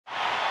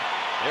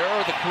There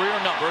are the career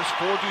numbers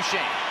for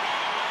Duchesne.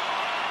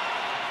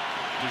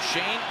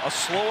 Duchesne, a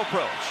slow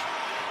approach.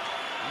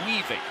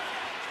 Weaving.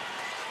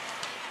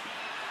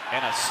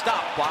 And a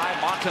stop by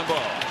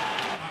Montembeault.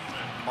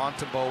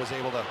 Montembeault was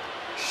able to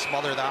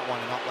smother that one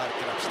and not let it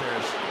get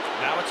upstairs.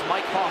 Now it's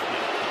Mike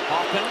Hoffman.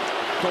 Hoffman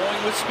going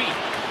with speed.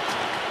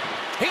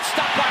 He's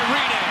stopped by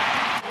Reading.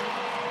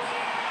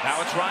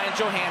 Now it's Ryan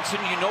Johansson.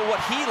 You know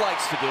what he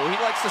likes to do. He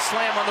likes to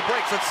slam on the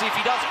brakes. Let's see if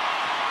he does it.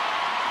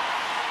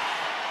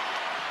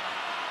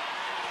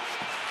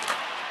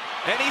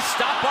 And he's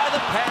stopped by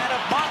the pad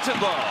of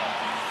Montembeault.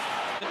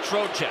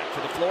 Trocheck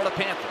for the Florida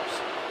Panthers.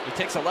 He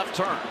takes a left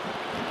turn.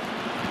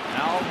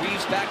 Now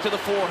weaves back to the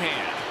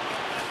forehand.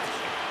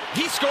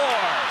 He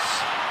scores!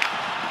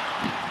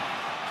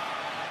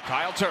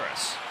 Kyle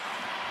Turris.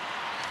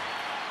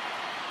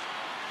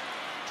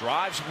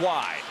 Drives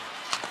wide.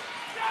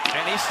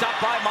 And he's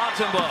stopped by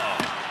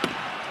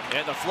Montembeault.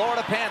 And the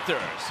Florida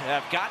Panthers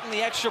have gotten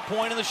the extra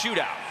point in the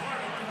shootout.